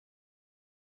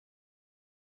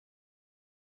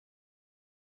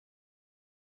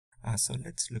So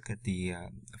let's look at the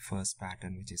first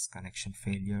pattern, which is connection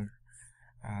failure.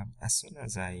 As soon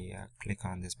as I click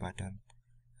on this button,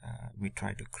 we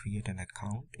try to create an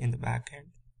account in the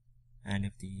backend,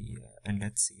 and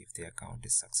let's see if the account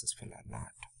is successful or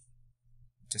not.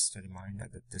 Just a reminder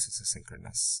that this is a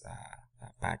synchronous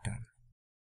pattern.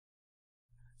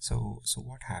 So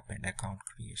what happened? Account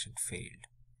creation failed.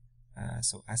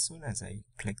 So as soon as I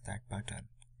click that button,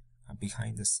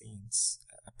 behind the scenes,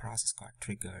 a process got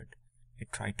triggered.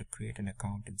 It tried to create an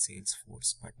account in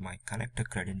Salesforce, but my connector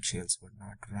credentials were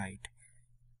not right.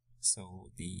 So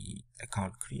the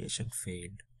account creation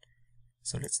failed.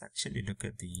 So let's actually look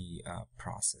at the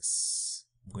process.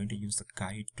 I'm going to use the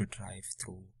guide to drive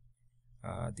through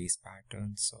these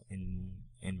patterns. So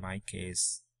in my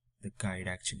case, the guide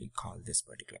actually called this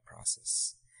particular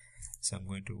process. So I'm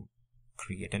going to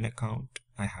create an account.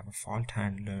 I have a fault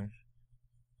handler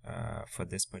for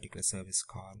this particular service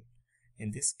call.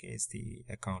 In this case, the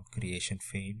account creation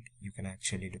failed. You can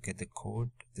actually look at the code.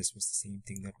 This was the same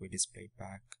thing that we displayed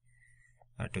back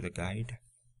to the guide.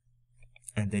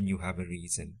 And then you have a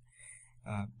reason.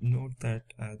 Note that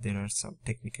there are some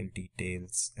technical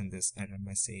details in this error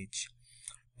message.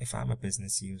 If I'm a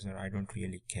business user, I don't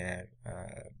really care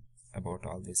about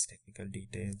all these technical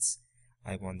details.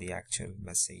 I want the actual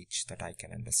message that I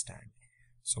can understand.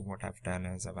 So what I've done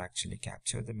is I've actually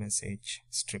captured the message,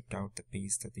 stripped out the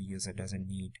piece that the user doesn't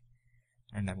need,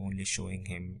 and I'm only showing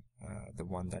him the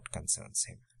one that concerns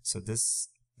him. So that's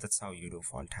how you do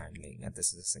fault handling, and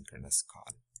this is a synchronous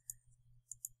call.